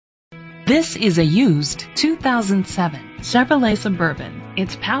This is a used 2007 Chevrolet Suburban.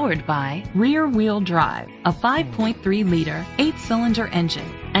 It's powered by rear-wheel drive, a 5.3-liter, 8-cylinder engine,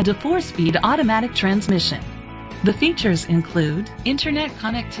 and a 4-speed automatic transmission. The features include internet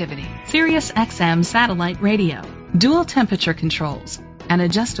connectivity, Sirius XM satellite radio, dual temperature controls, an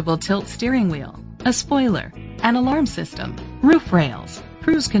adjustable tilt steering wheel, a spoiler, an alarm system, roof rails,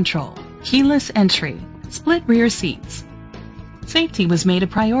 cruise control, keyless entry, split rear seats. Safety was made a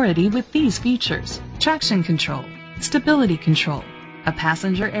priority with these features: traction control, stability control, a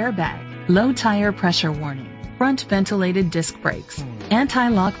passenger airbag, low tire pressure warning, front ventilated disc brakes,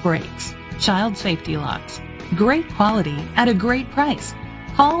 anti-lock brakes, child safety locks. Great quality at a great price.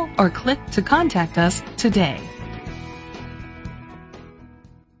 Call or click to contact us today.